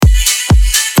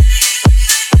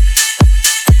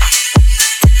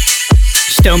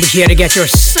StoneBridge here to get your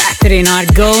Saturday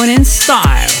night going in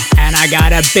style. And I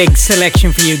got a big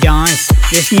selection for you guys.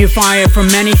 This new fire from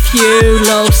Many Few,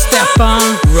 Low Step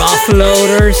On, Rough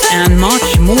Loaders, and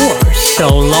much more.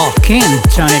 So lock in,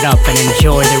 turn it up, and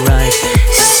enjoy the ride.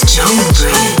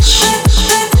 StoneBridge.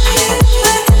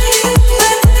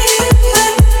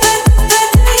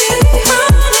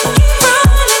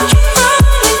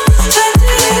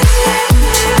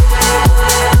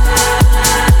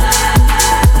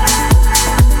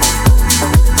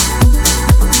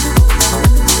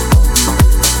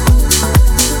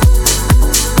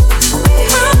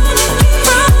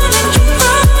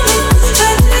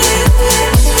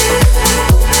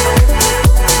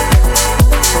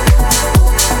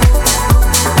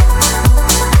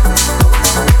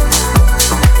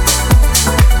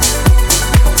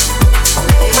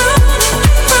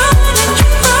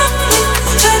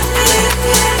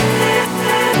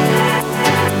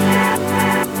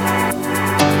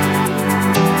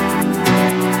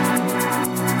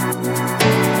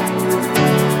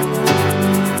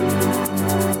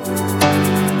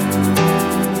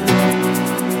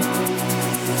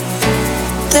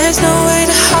 There's no way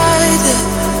to hide it.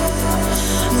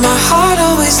 My heart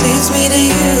always leads me to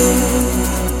you,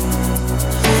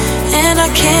 and I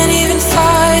can't even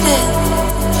fight it.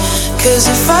 'Cause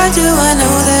if I do, I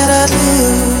know that I'd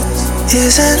lose.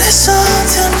 Isn't it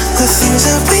something, the things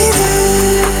that we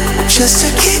do, just to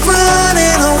keep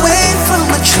running away from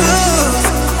the truth?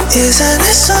 Isn't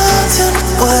it something,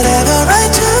 whatever I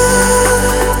do,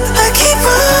 I keep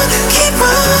running, keep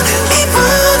running, keep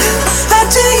running back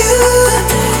to you.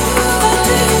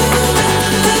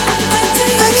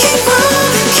 I keep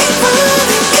running, keep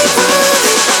running, keep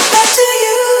running back to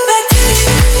you, back to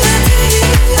you, back to you, back to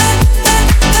you, back to you,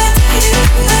 back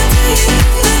to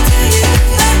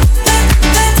you,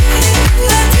 back to you, back to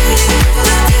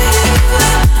you,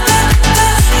 back to you.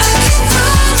 I keep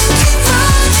running, keep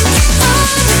running, keep running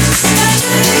back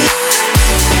to you.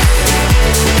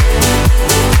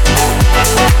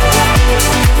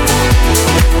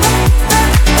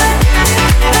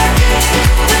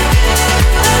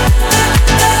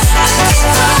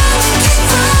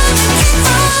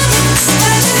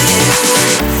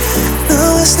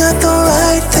 It's not the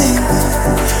right thing,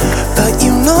 but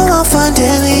you know I'll find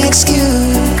any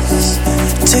excuse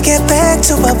to get back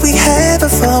to what we had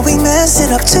before we messed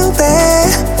it up too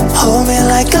bad. Hold me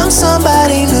like I'm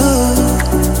somebody new.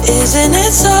 Isn't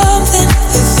it something,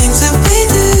 the things that we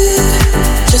do,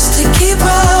 just to keep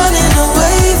running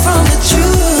away from the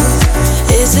truth?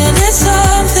 Isn't it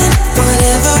something,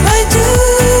 whatever I do,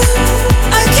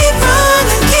 I keep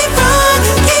running, keep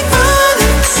running, keep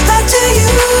running back to you.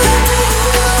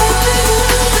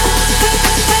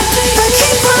 I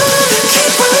keep running,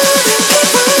 keep running, keep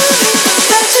running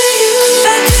back to you,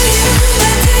 back to you,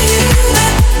 back to you,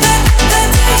 back to you, back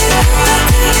to you,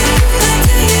 back to you, back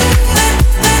to you,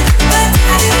 back to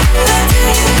you, back to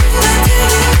you.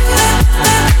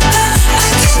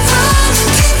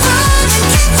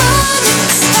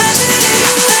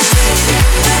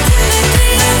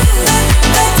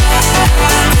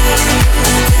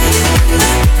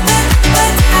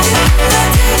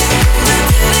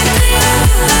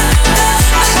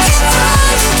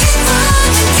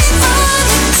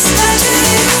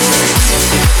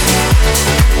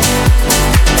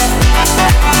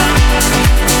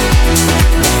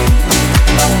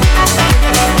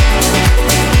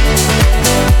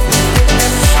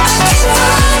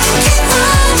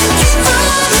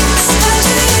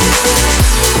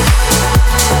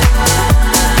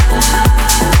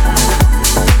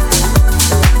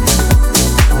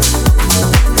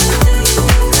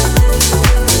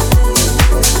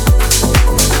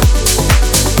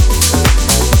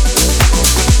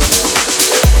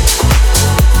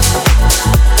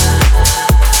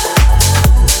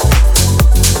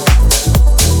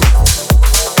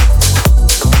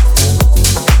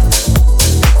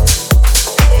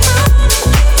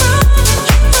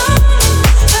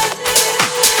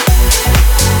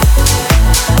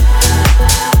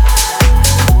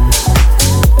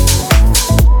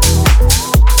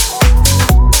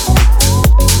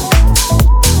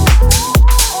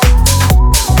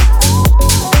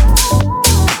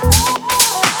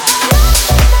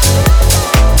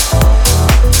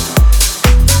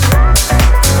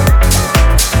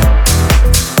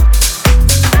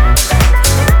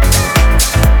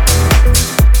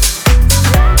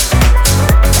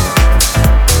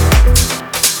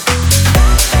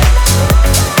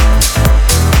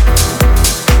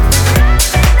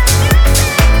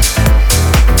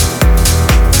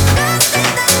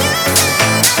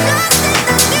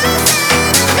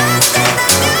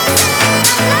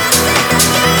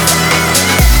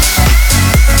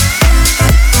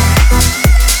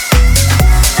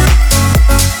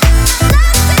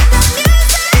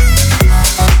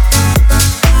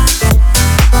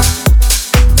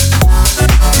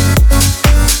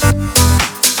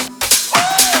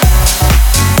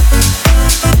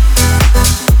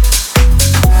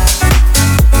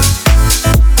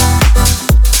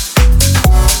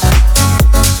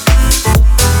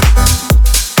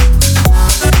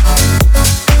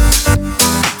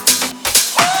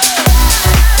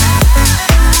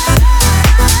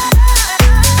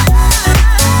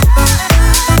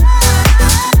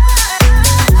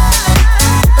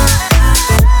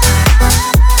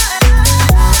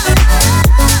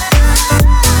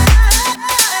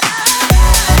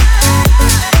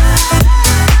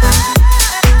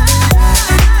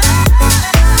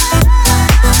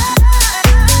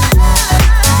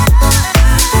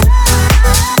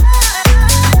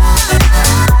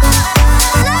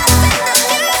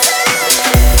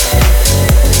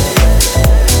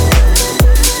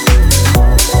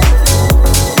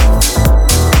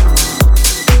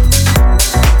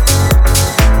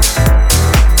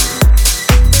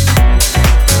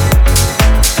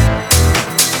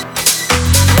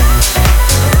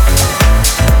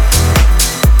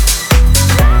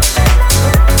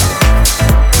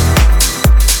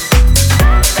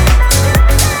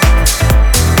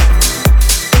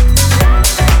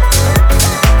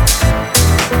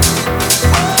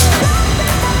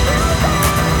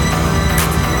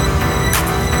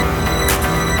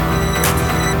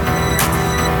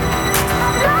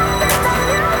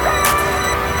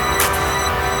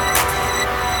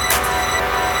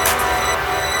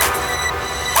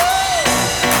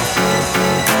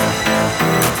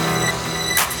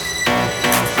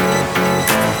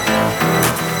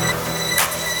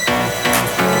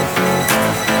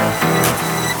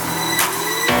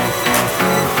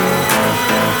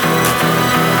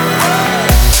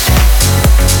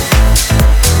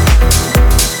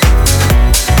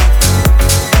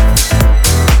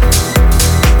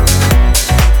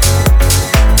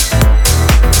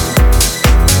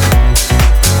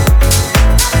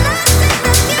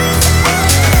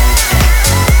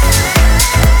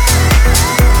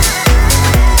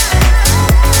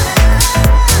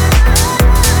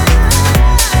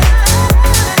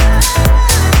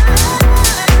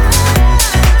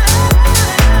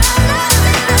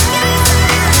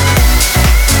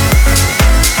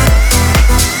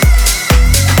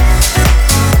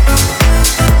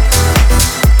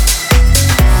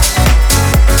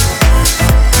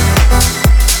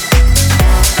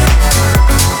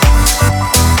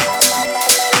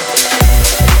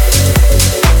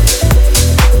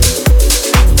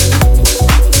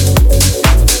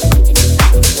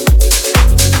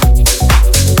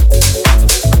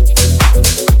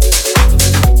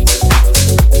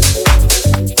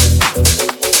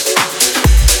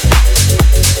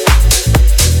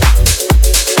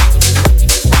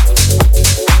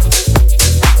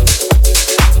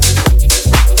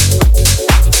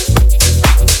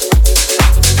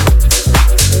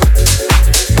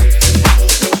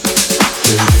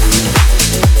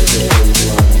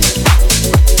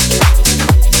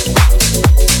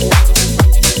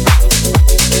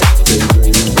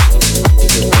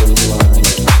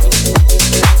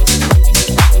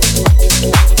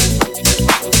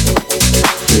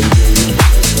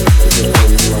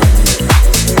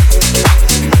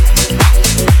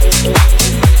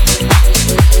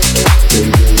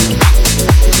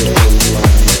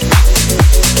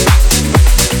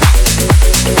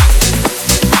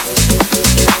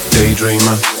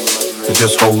 Daydreamer,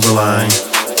 just hold the line.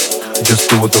 Just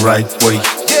do it the right way.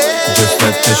 Just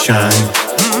let it shine.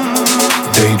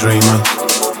 Daydreamer,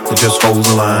 just hold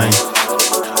the line.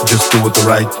 Just do it the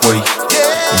right way.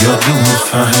 You're doing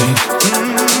fine.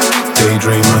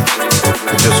 Daydreamer,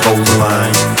 just hold the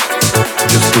line.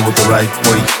 Just do it the right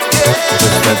way.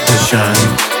 Just let it shine.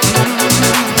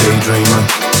 Daydreamer,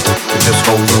 just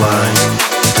hold the line.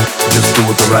 Just do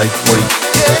it the right way.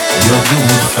 You're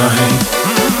doing fine.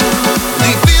 Do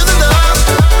you feel the love?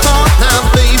 Talk now,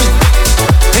 baby.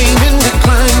 Ain't in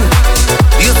decline.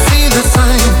 You see the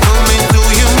sign coming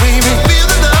through you, baby. Feel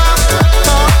the love?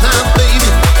 Talk now, baby.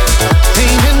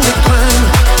 Ain't in decline.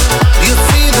 You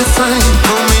see the sign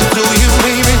coming through you,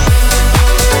 baby.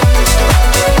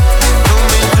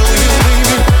 Coming through you,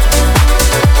 baby.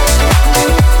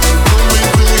 Coming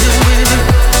through you, baby.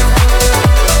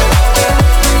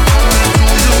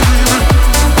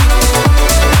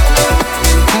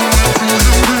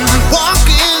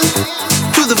 Walking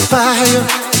through the fire,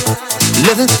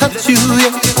 let it touch you,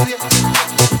 yeah.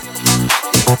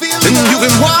 Then you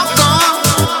can walk on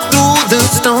through the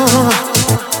storm.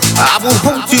 I will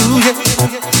hold you, yeah.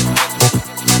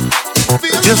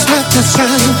 Just let it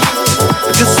shine.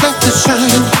 Just let it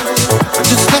shine.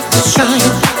 Just let it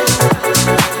shine.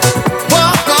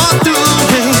 Walk on through,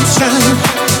 yeah, shine.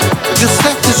 Just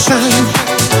let it shine.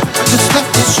 Just let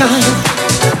it shine.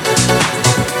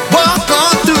 Walk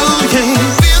on through, yeah.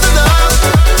 Feel the love,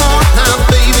 talk now,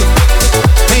 baby.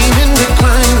 Ain't in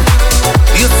decline.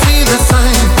 You see the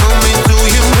sign coming through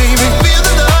you, baby. Feel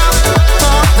the love,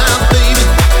 talk now, baby.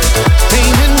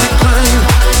 Ain't in decline.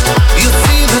 You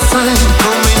see the sign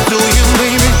coming through you,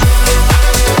 baby.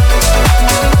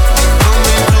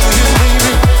 Coming through you,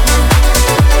 baby.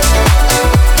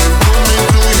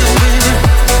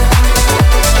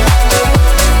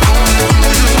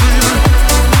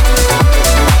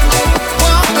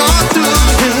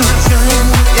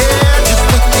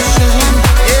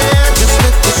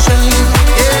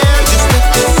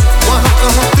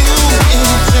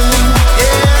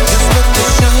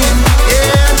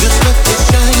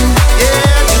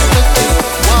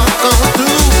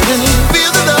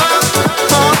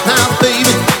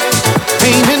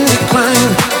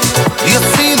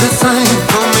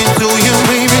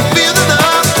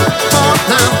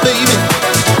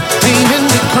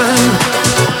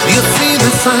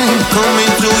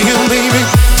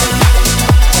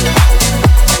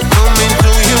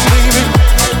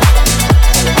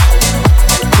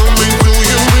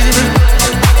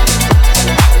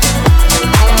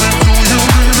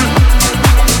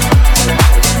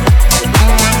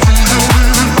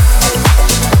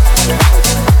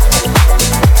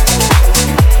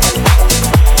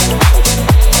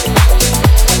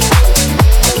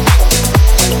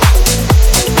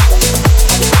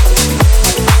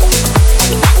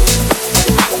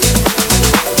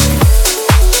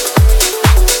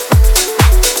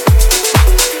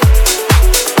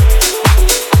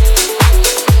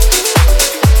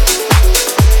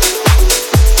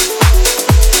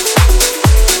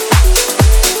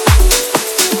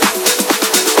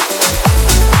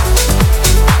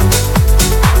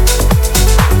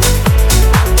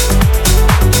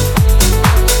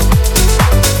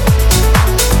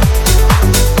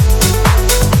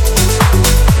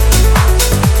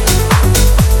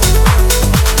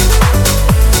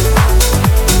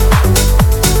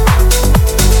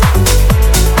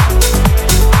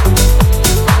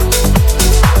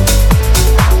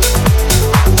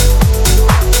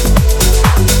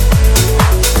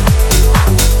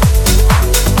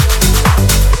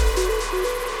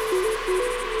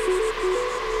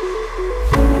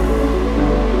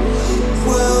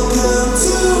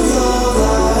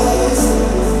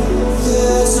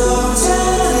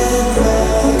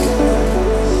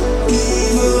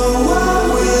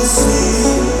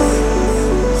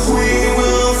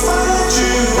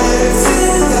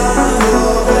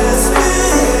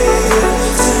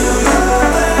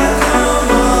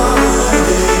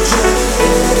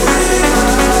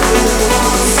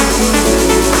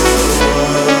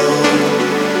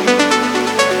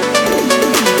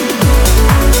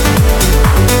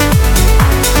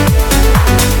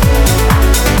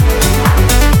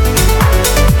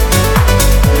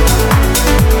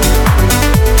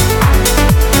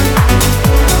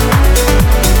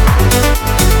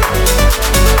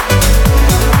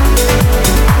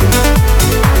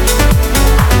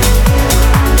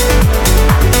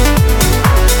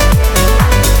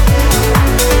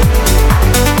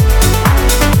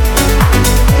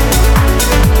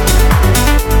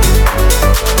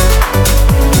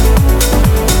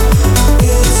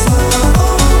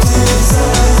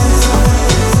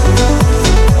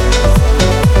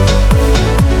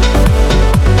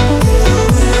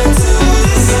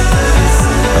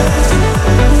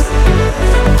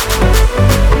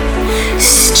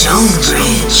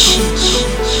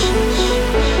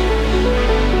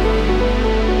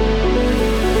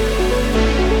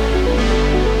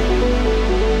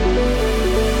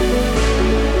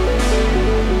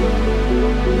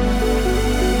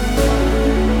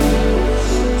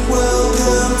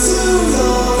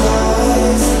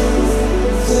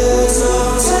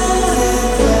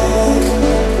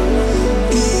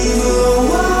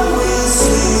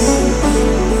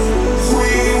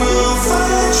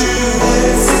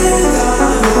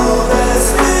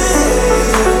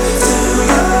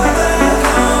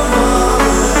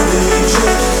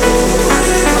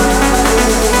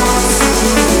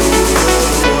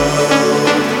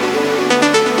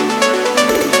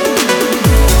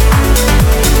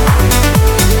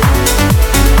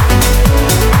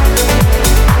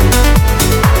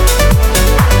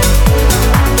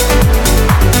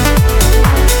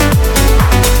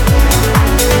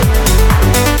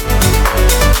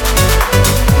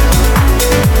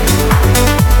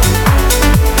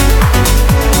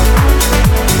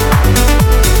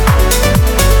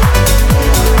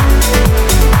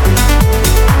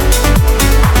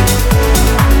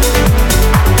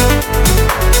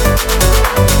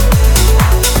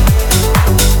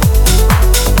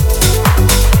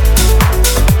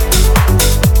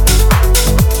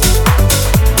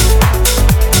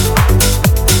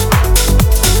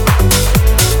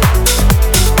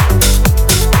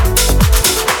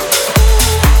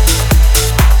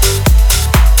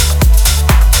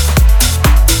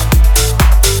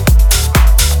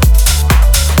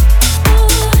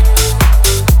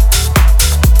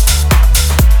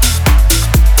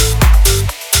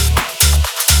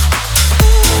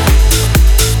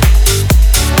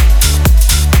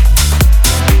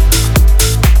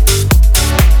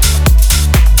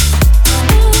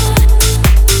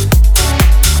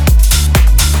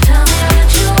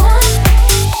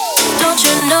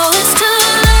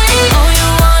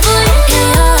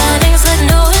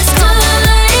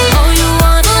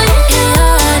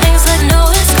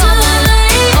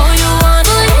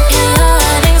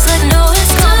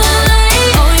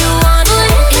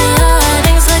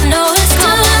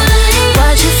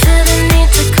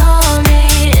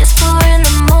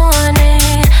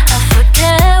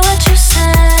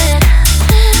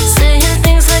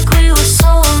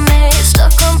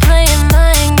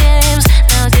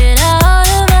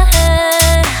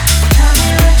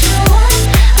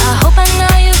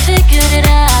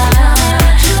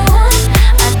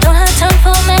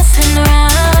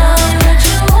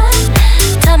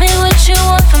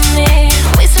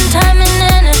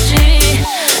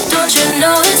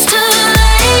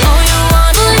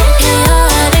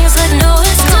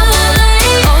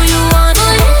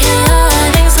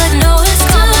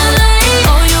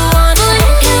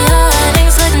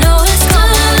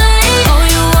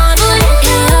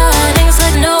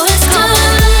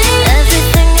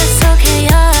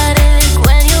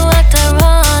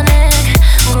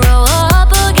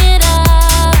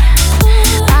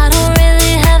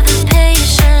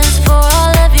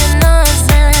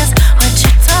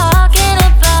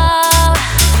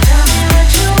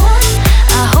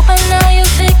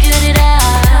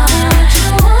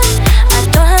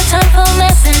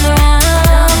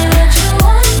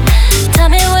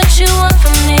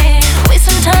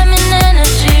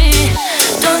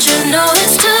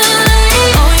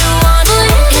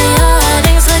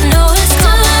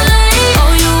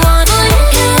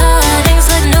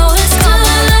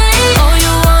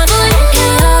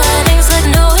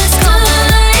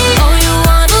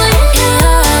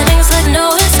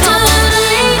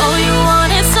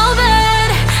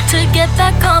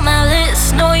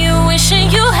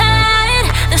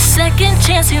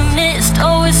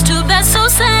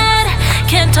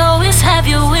 have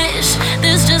your wish.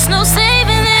 There's just no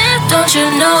saving it. Don't you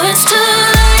know it's too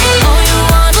late? Oh, you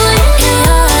want to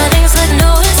yeah, things like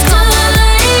no, it's too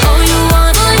late. Oh, you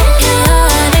want to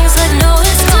yeah, things like no,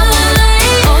 it's too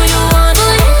late. Oh, you want to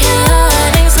yeah,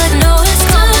 things like no, it's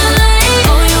too late.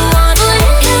 Oh, you want to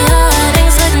yeah,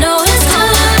 things like no, it's too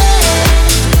late.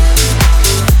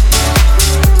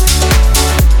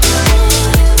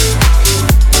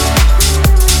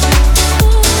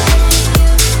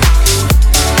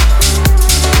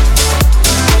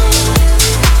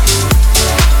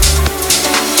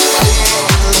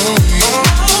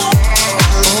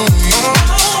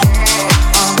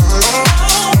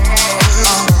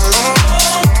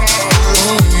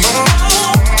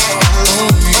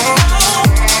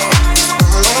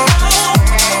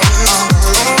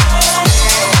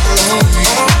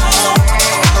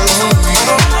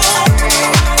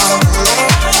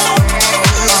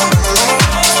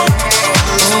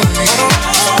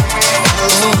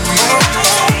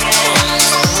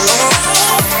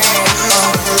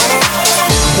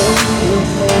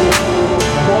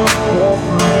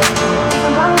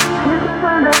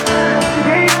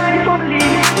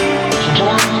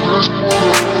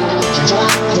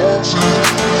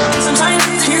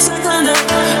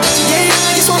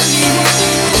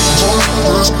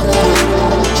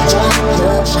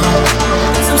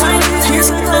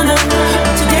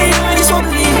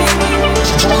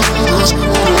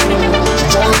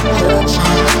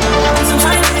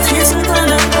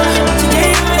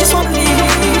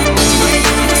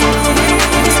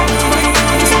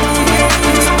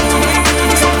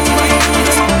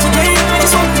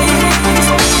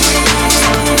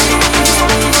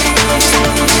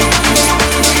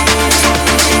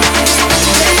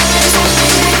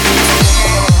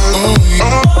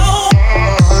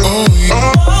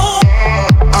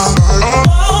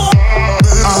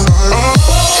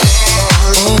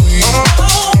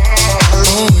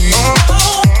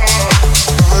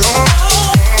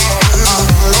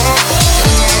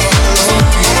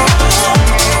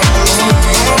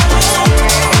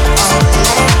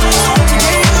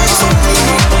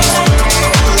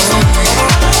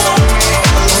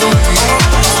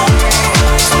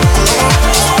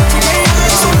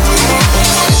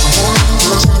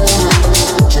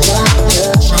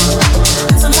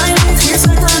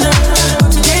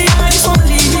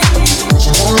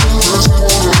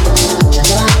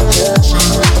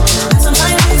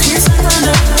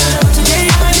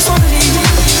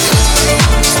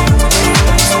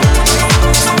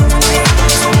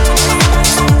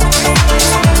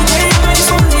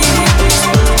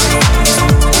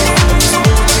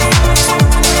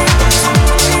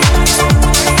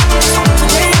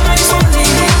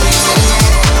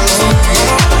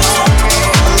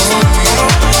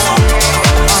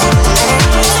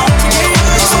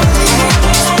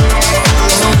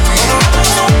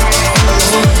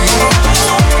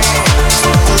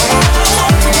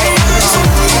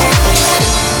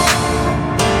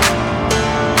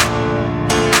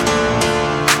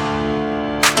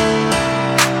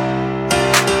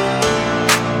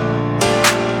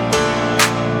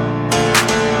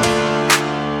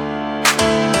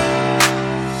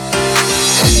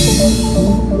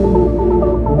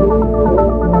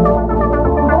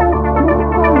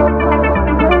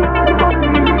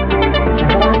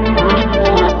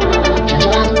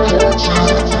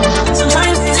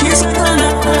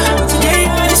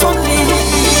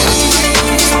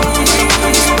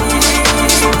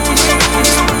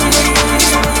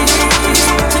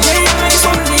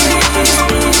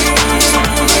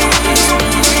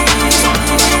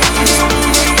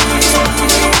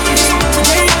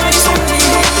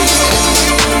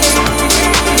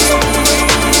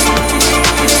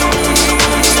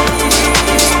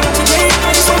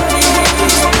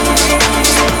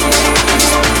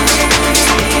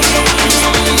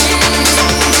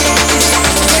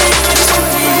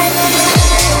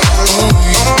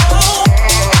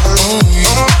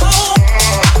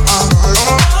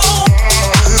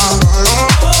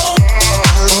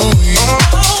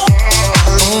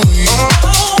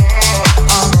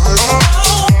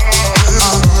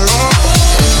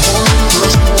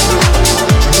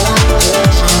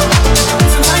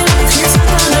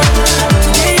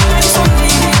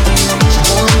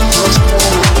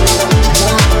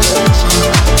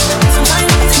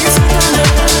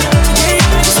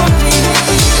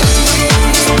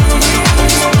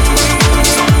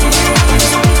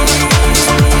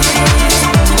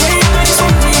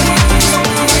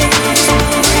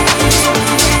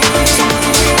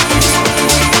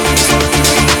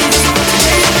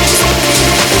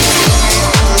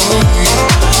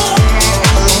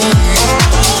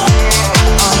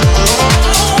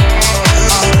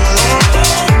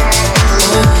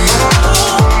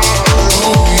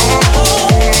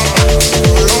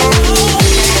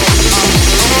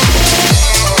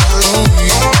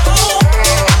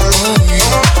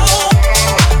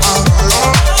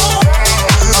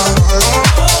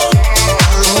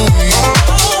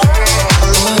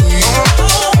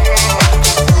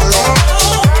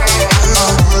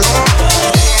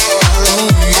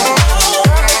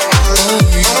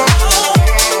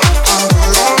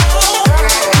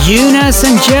 Eunice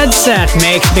and Jet Set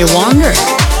makes me wonder.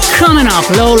 Coming up,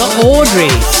 Lola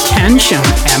Audrey's Tension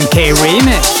MK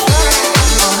remix.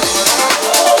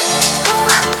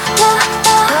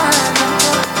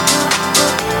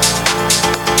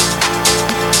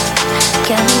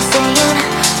 Got me saying,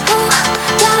 ooh,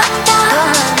 la, la.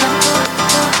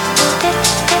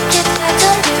 Take it back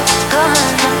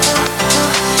on you.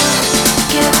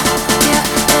 Give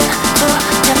into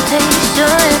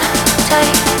temptation.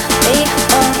 Take me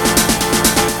on.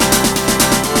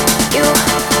 You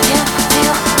can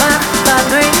feel my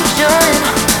vibration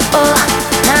all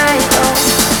night long.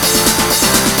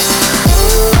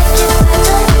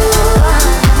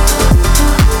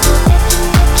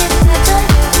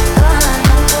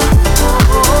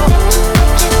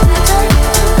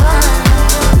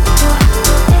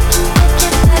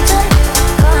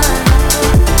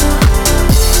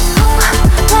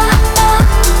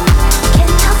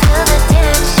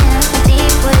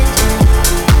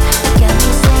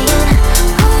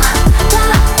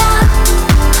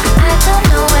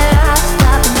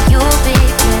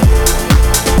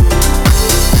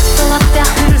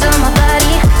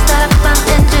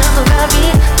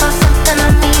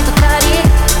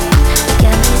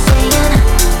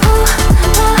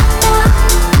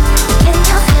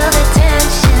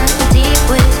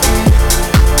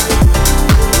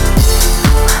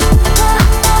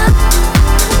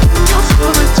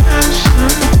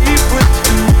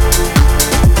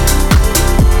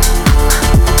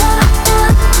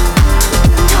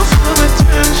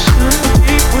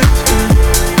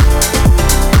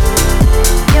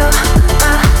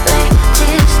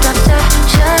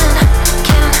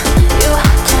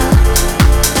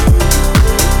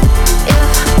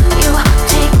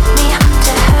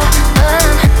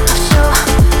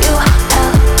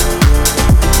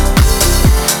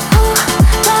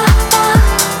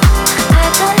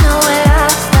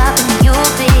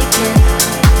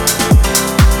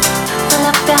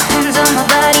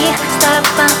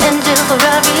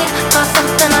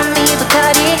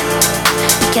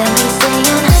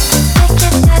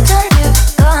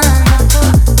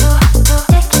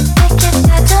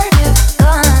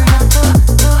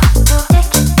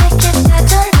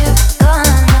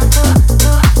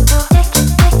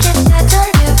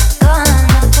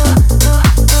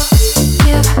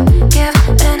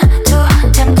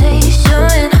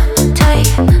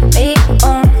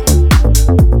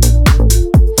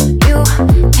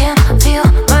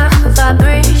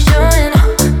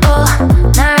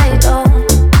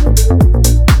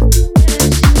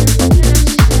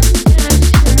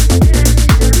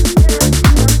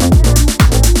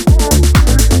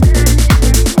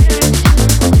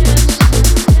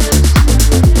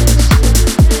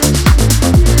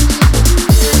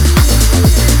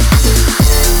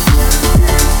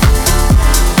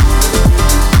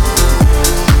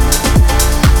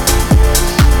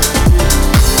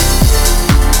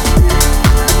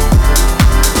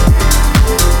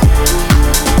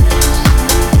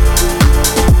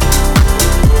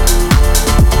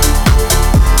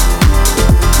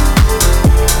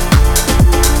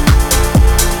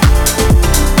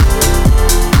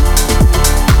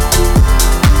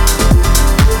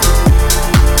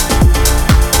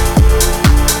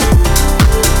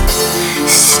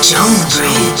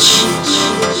 StoneBridge.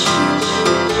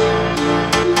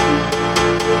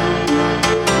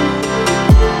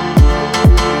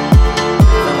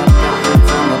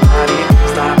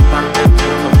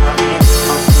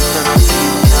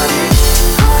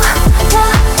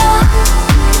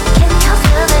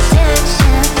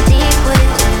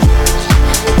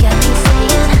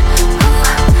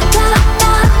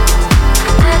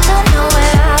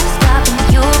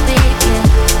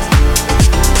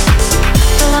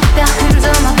 Hands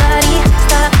on my body.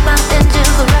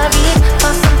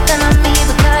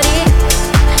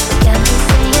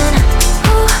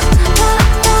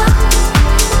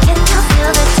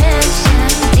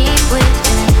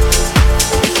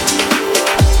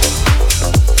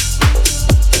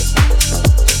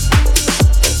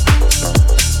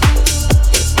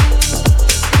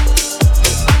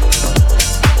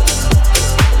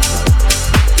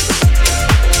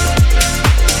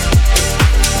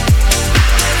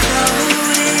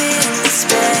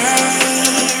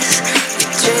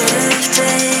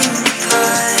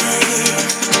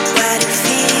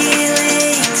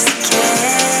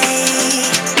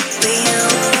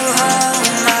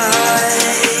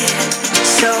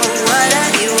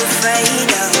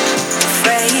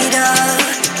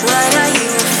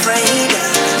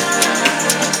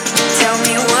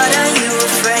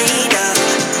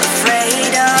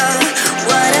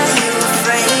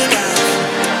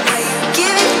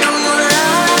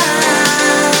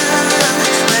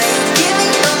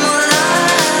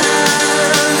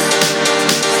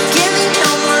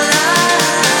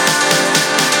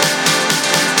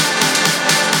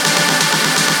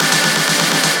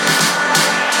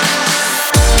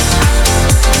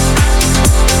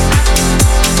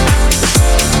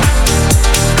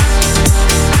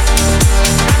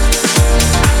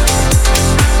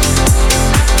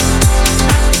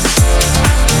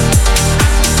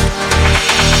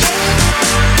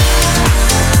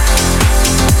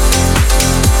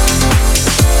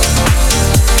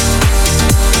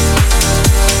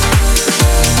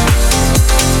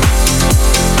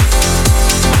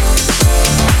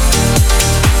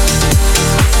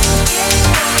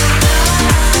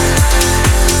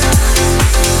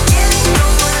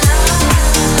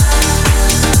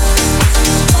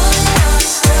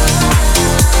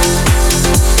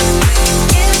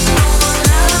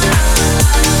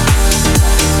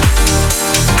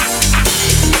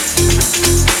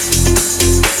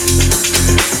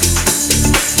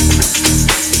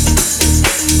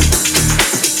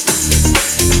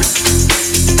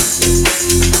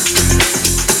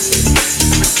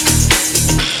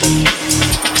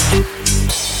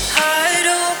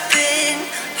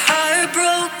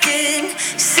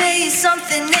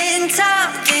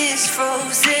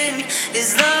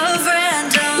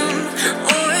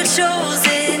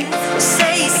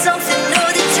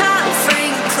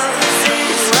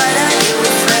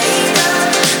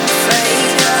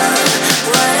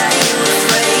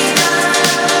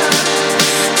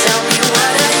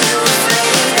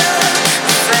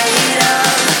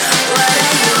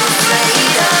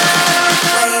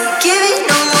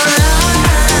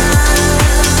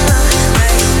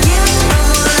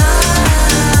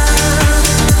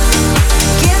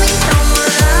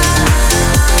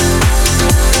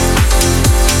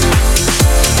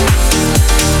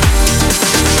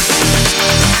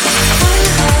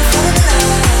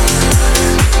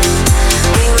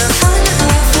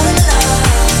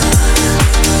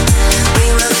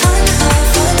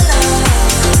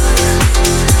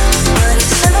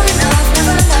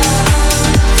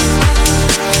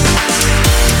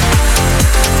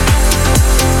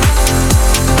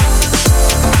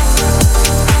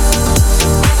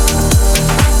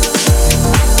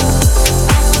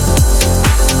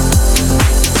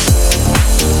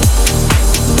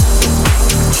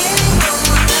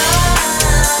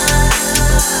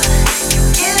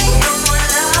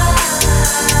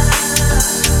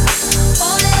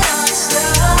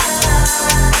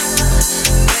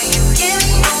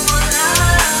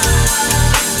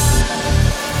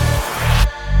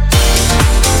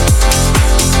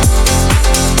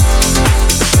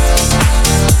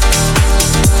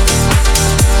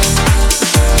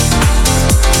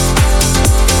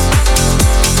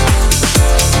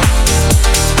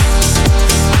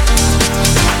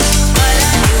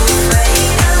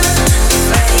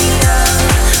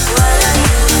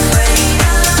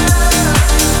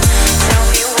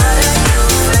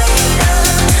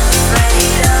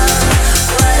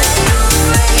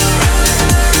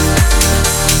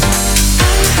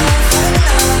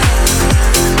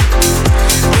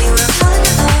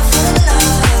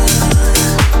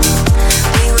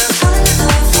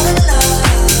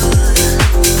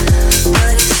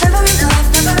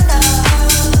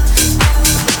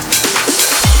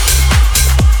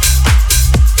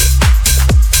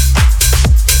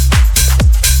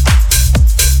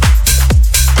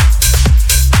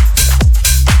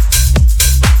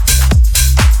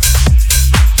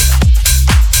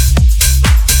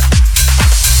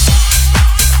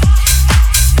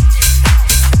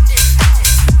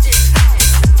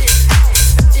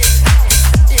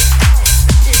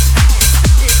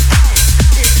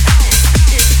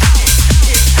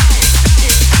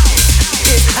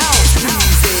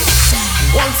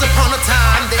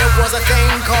 was a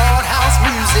thing called house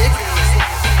music.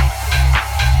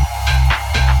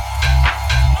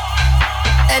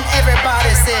 And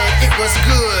everybody said it was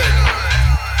good.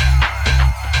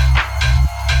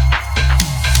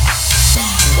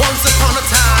 Once upon a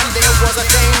time there was a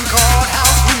thing called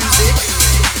house music.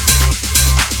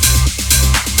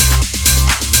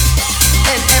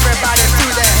 And everybody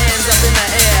threw their hands up in the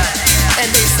air and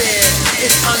they said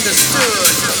it's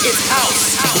understood, it's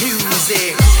house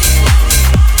music.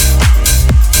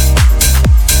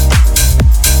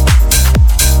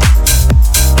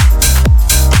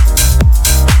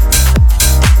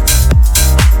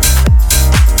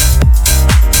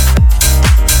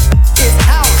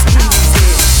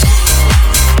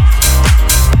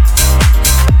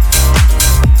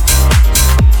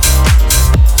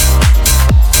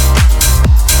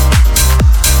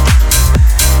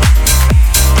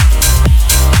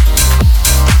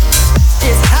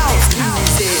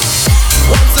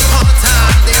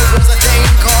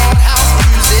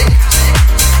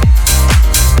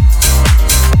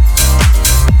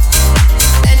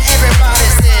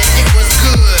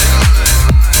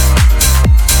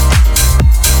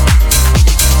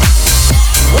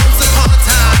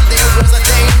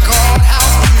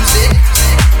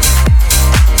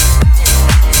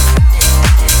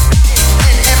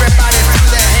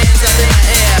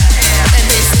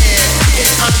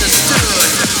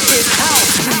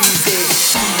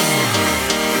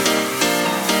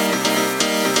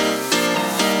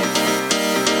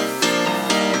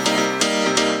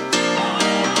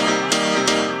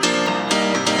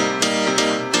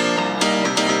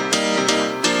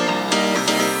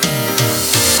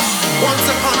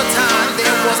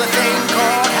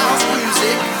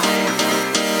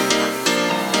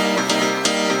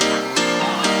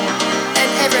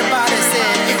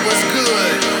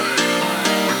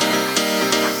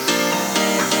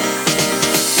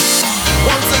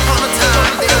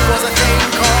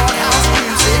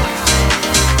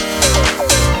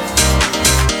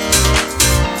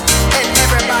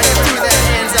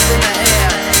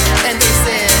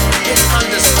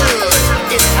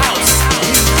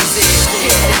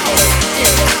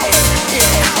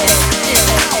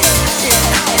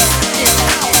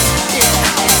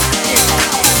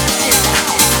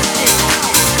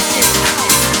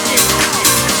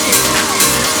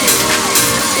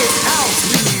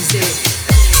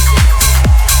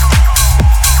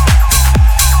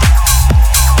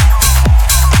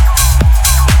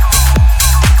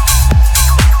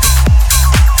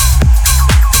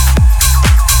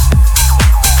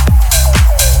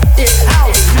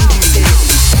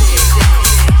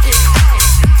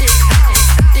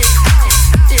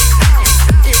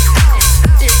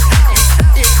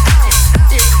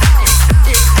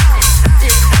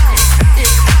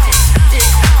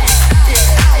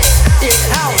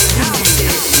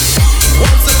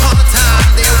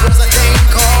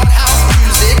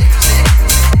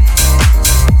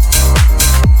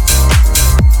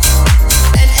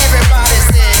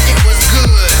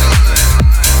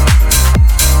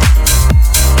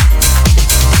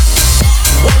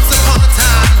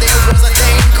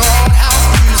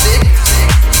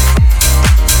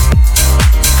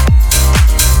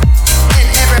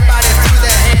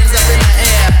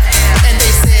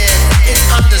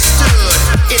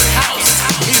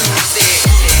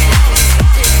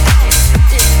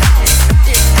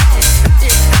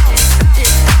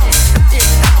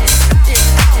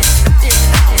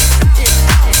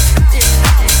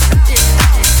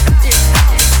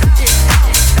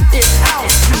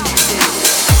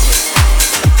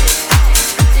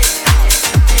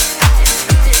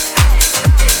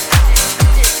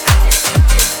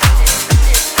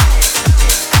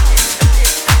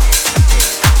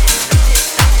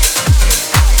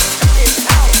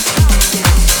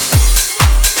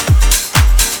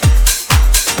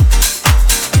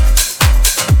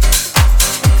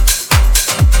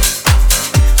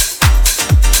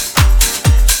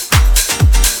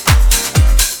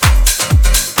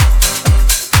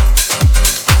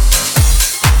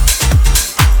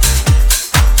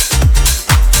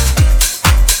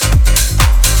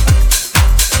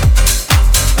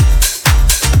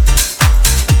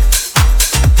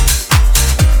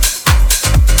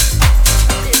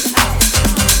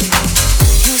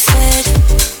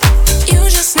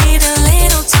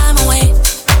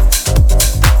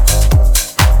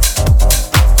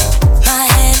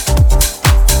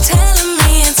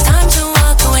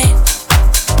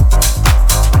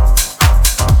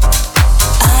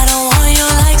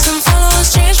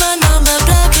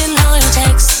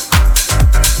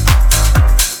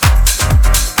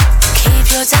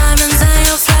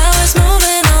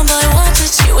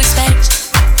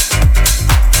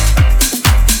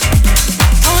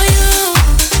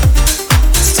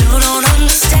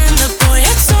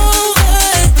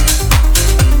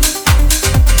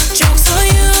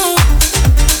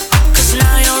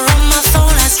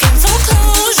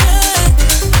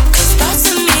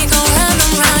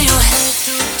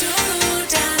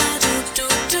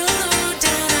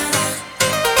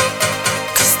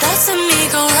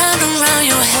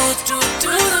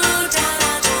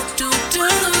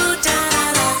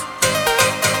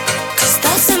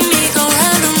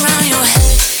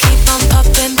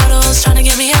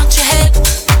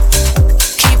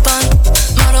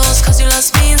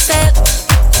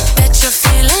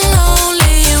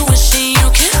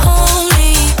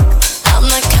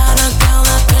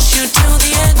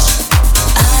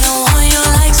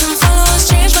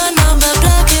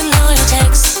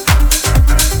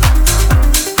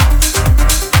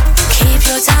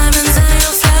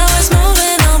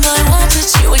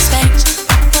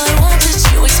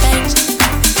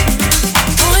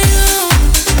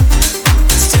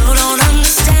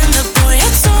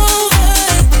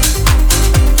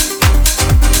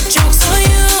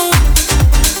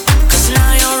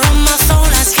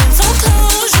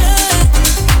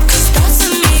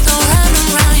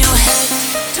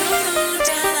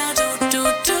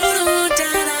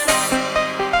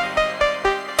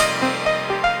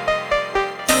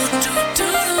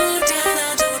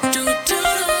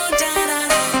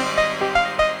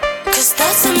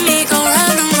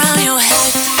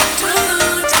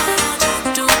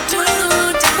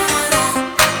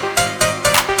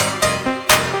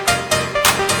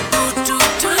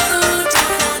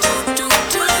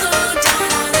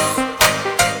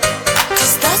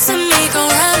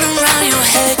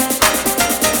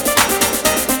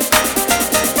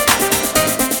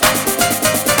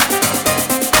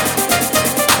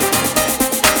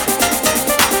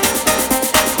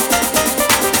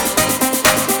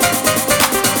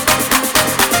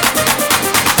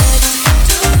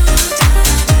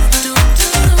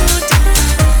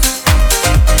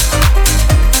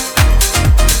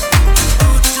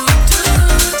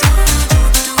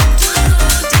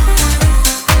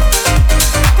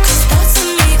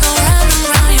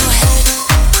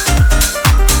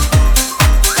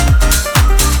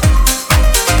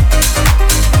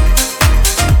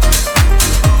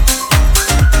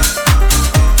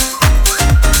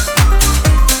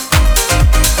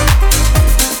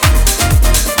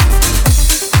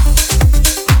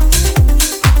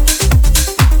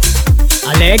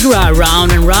 Allegra,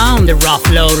 Round and Round, the Rough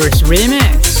Loaders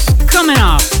remix. Coming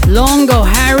up, Longo,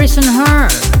 Harris and Her,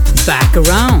 Back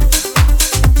Around.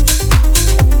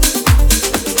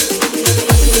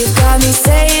 You've got me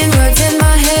saying words in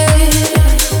my head,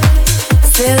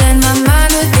 filling my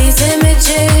mind with these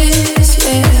images,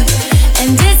 yeah.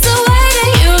 And it's the way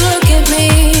that you look at me,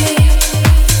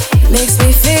 makes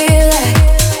me feel like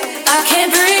I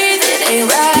can't breathe. It ain't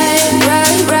right,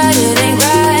 right, right. It ain't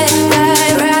right,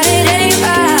 right, right. It ain't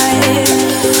right.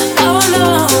 Oh no,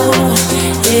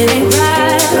 it ain't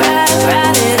right, right,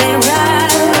 right. It ain't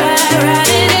right, right, right.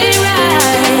 It ain't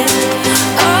right.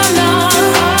 Oh no,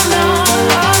 oh no,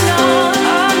 oh no, oh no,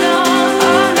 oh no,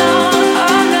 oh no,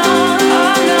 oh no, oh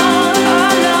no, oh no, oh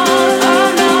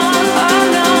no, oh no,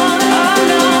 oh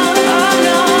no, oh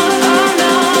no,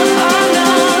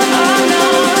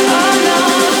 oh no.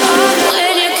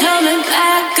 When you're coming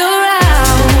back around,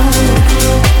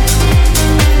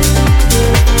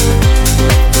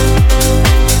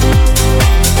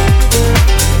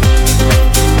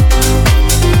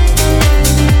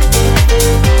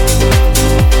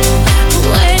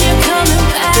 when you're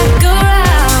coming back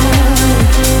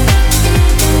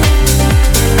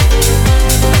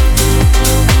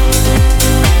around,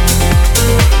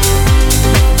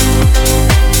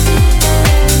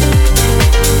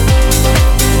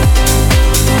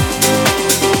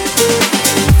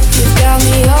 you've got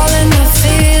me all in my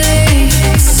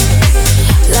feelings,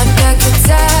 like I could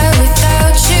die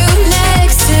without you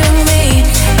next to me.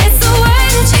 It's the way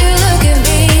that you look at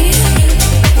me,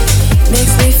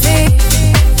 makes me feel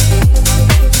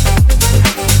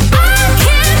I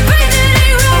can't breathe. It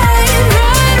ain't right,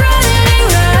 right, right. It ain't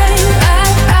right,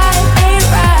 right, right. Ain't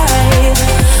right.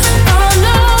 Oh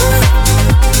no,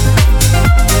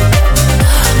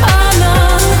 oh no.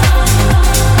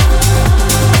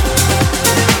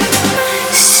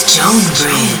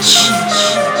 StoneBridge.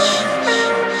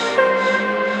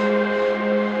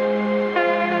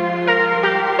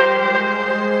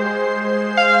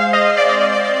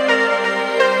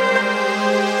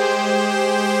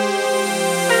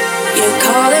 You're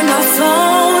calling my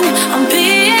phone. I'm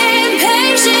being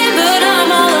patient, but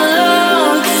I'm all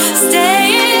alone.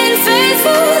 Staying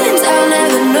faithful, and I'll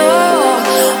never know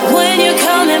when you're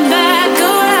coming back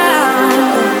around.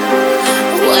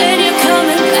 When you're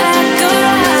coming back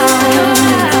around.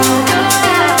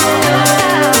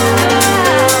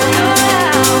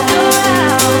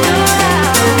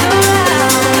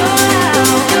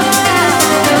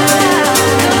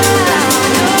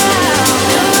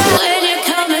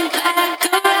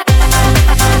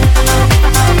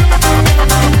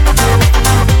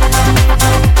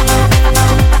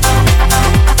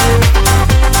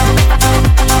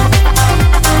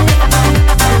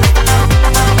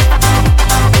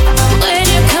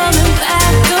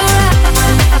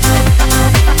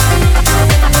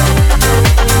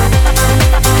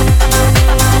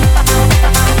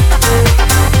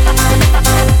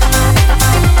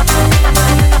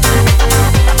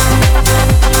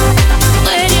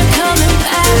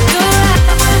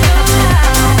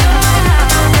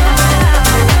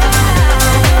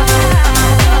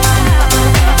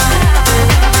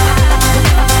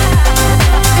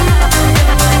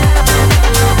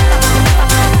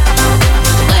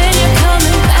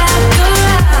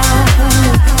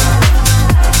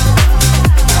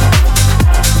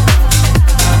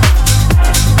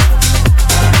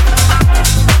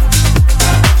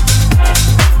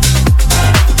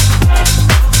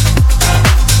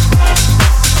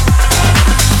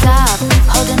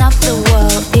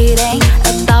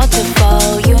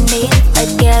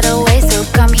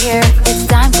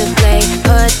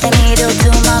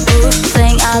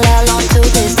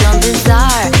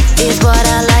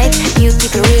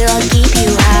 I'll keep you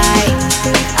high.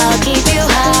 I'll keep you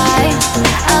high.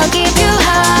 I'll keep you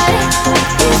high.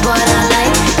 Is what I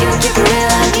like. You keep it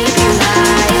real, I'll keep you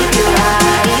high. Keep you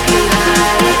high. Keep you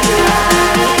high. Keep you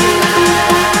high. Keep you high.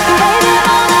 Baby,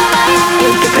 I'm on the mic. You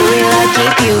keep it real, I'll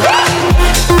keep you high.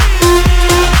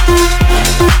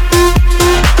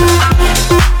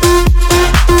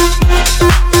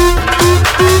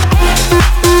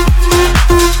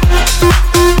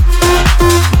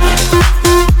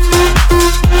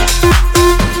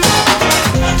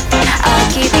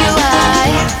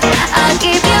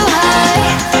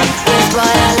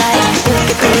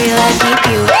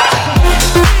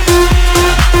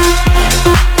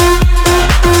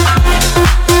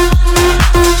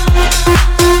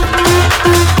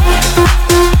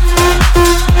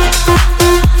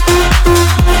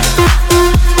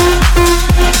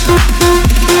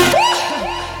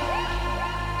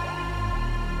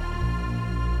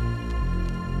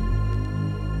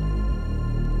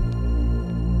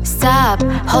 Stop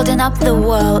holding up the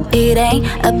world, it ain't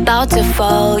about to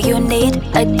fall. You need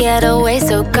a getaway,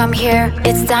 so come here,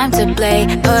 it's time to play.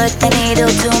 Put the needle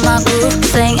to my groove,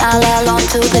 sing all along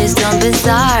to this drum.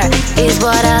 Bizarre is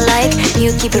what I like.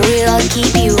 You keep it real, I'll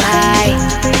keep you high.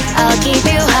 I'll keep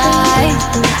you high.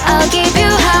 I'll keep you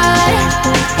high.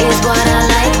 Is what I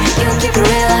like. You keep it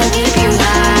real, I'll keep you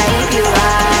high. Keep you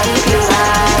high. Keep you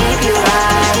high.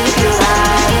 Keep you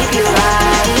high. Keep you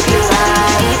high. Keep you high.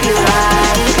 Keep you high.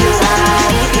 Keep you high.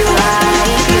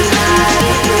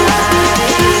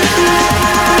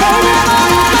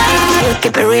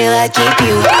 Keep it real, I keep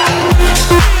you. That's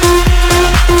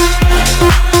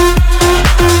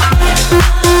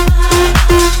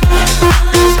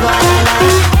what I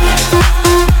like.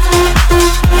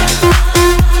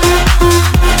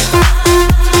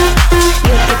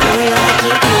 You keep it real, I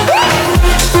keep you.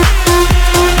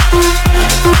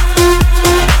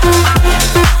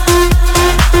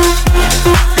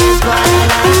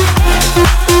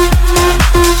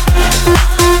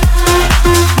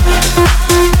 That's what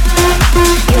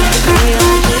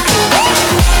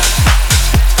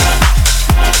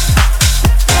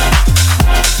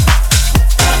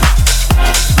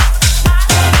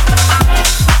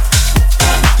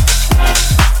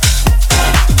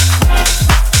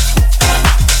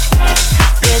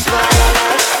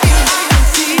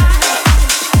I like.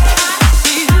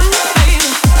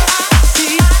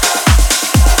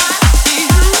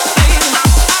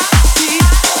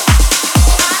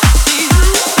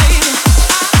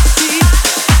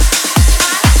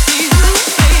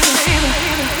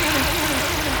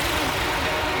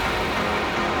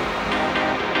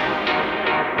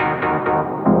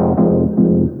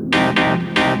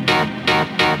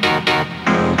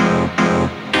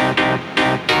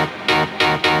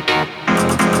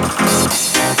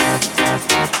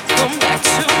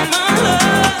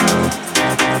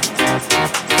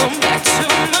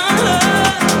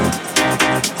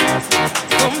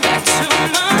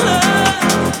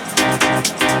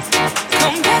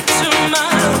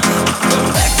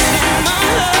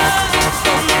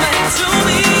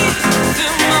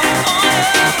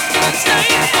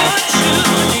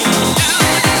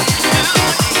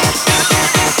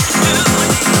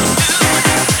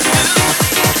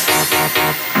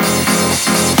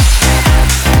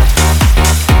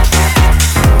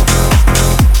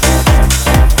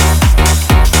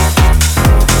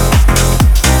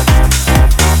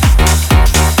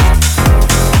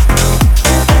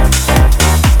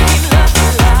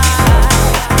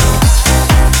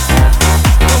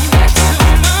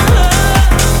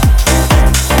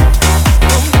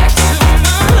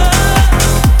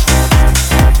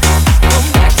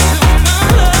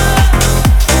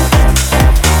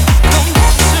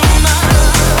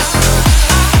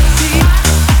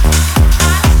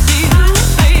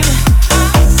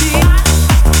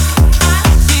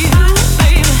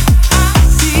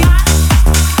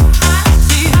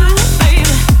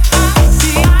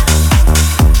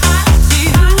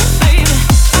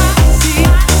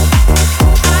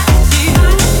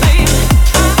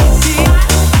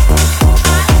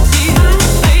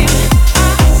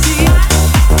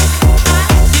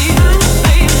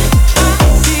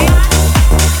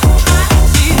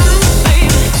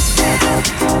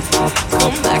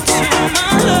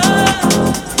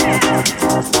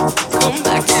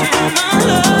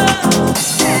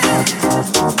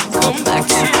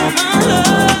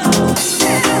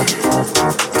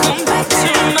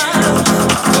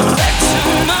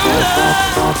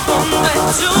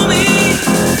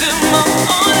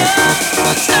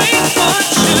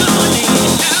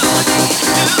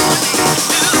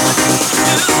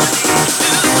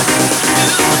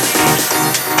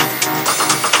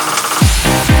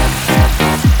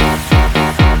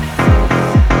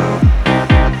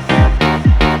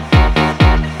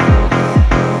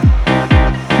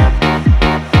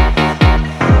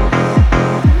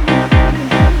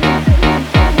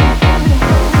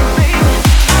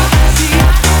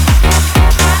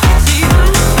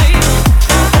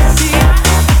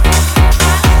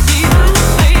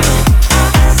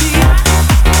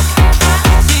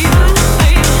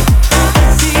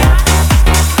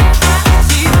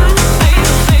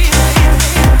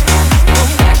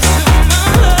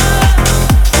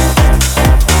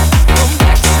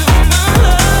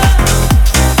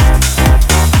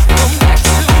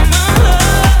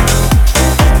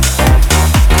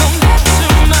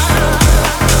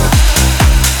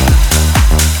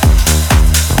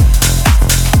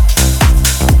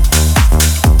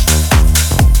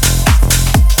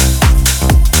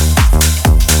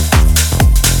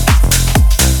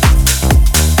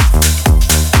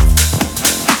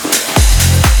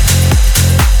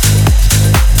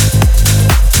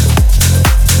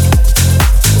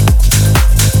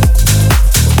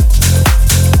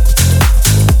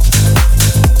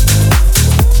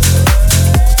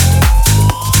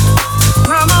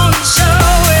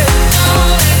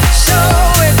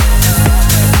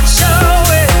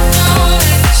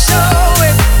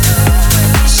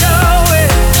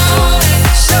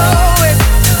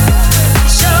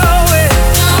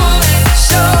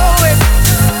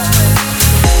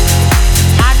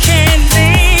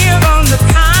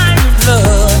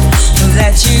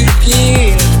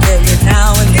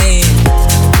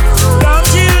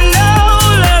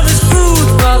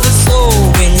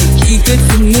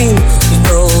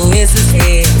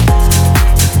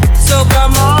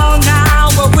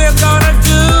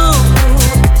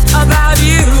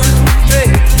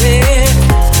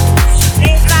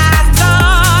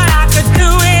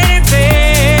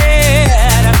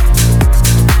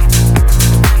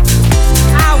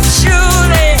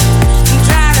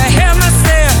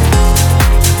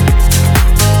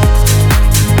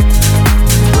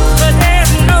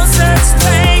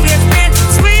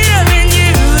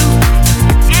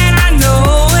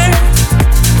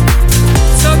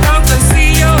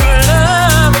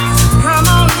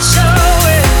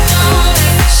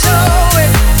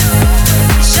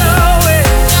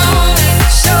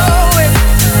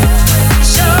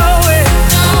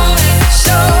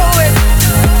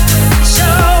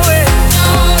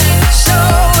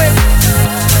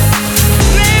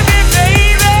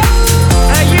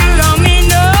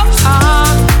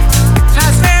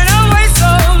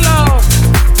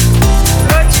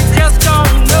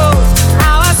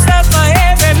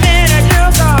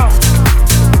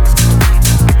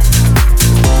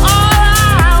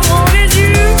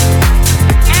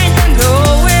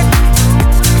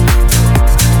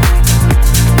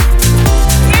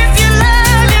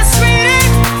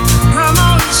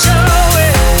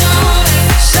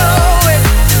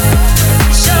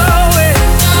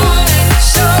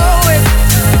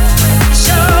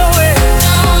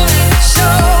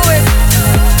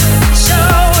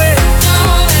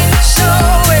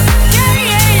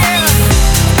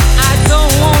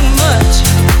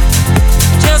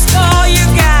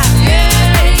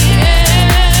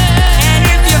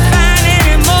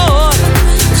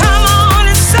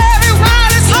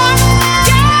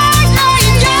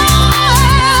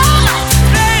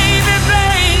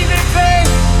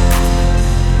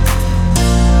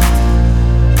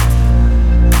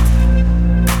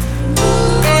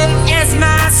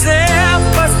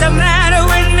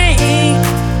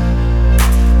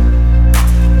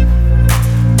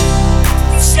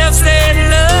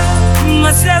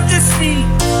 ecstasy.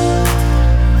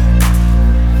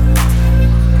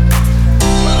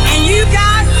 And you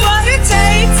got what it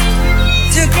takes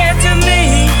to get to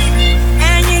me,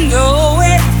 and you know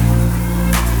it.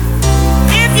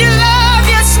 If you love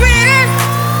your sweetie,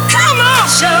 come on,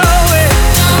 show it,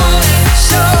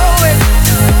 show it,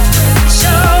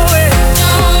 show it,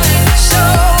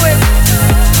 show it,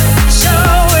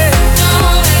 show it,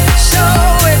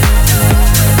 show it,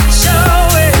 show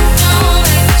it,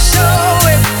 show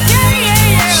it, yeah, yeah,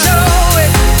 yeah, show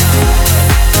it,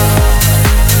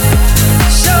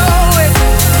 show it,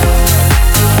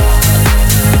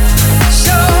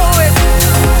 show it, show it.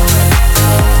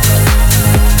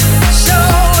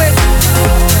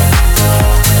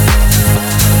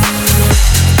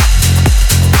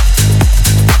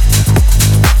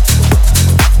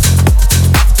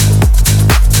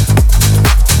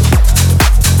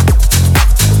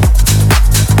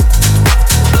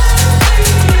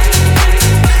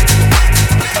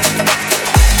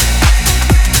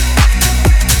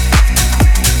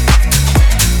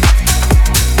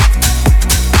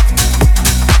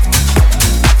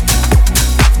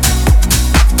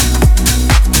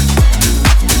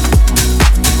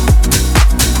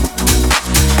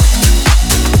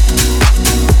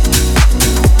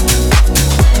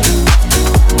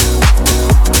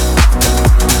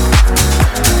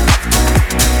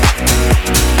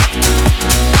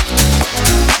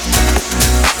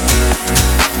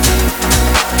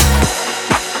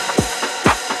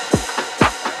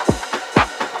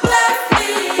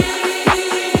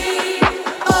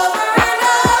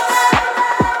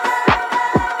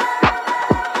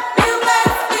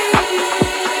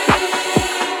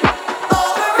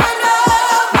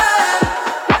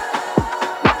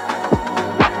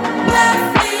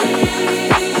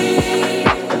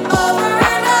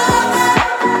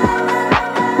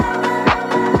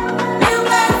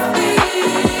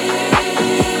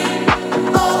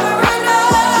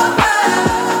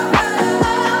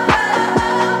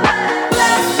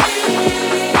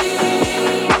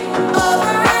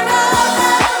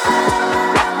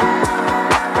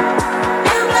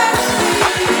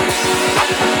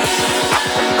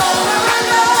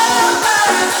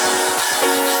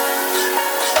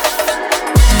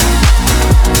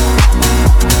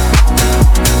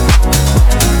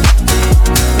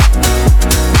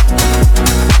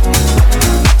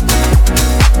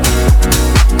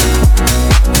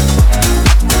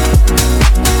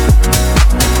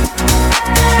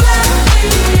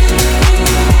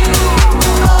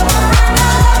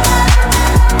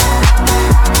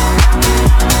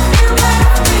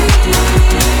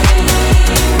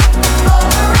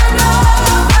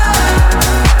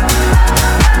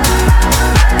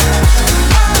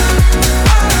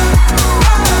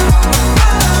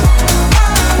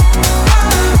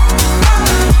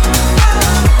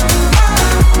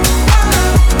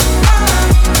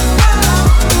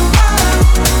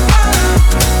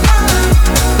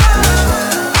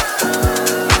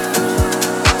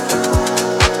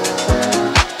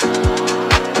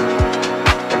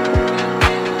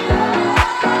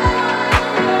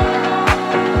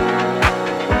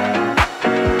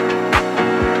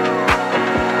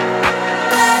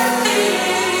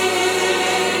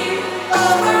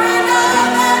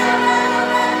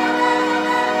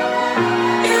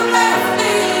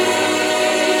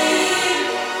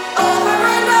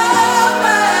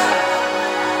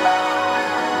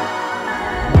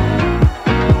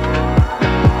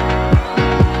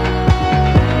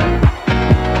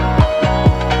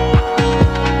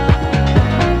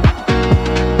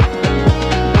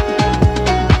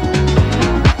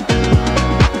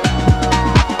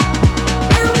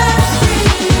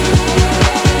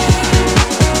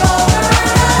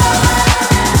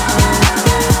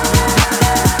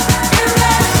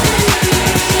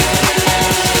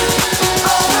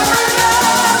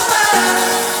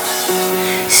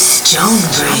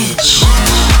 StoneBridge.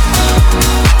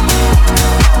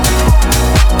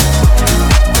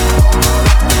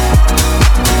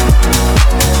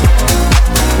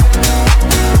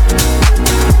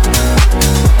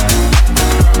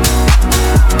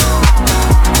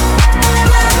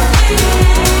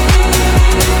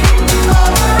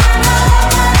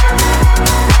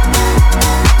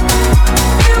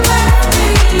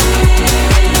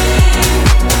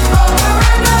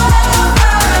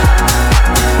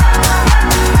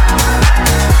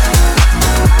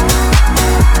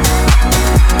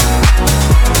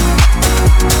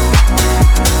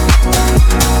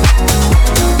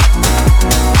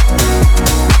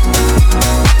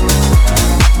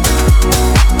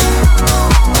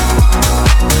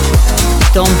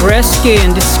 Dombresky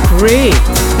and Discreet,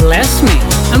 bless me.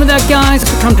 And with that, guys,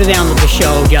 we come to the end of the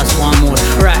show. Just one more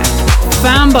track.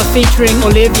 Famba featuring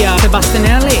Olivia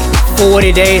Sebastianelli.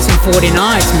 40 days and 40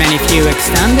 nights, many few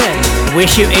extended.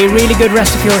 Wish you a really good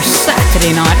rest of your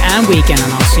Saturday night and weekend,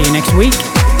 and I'll see you next week.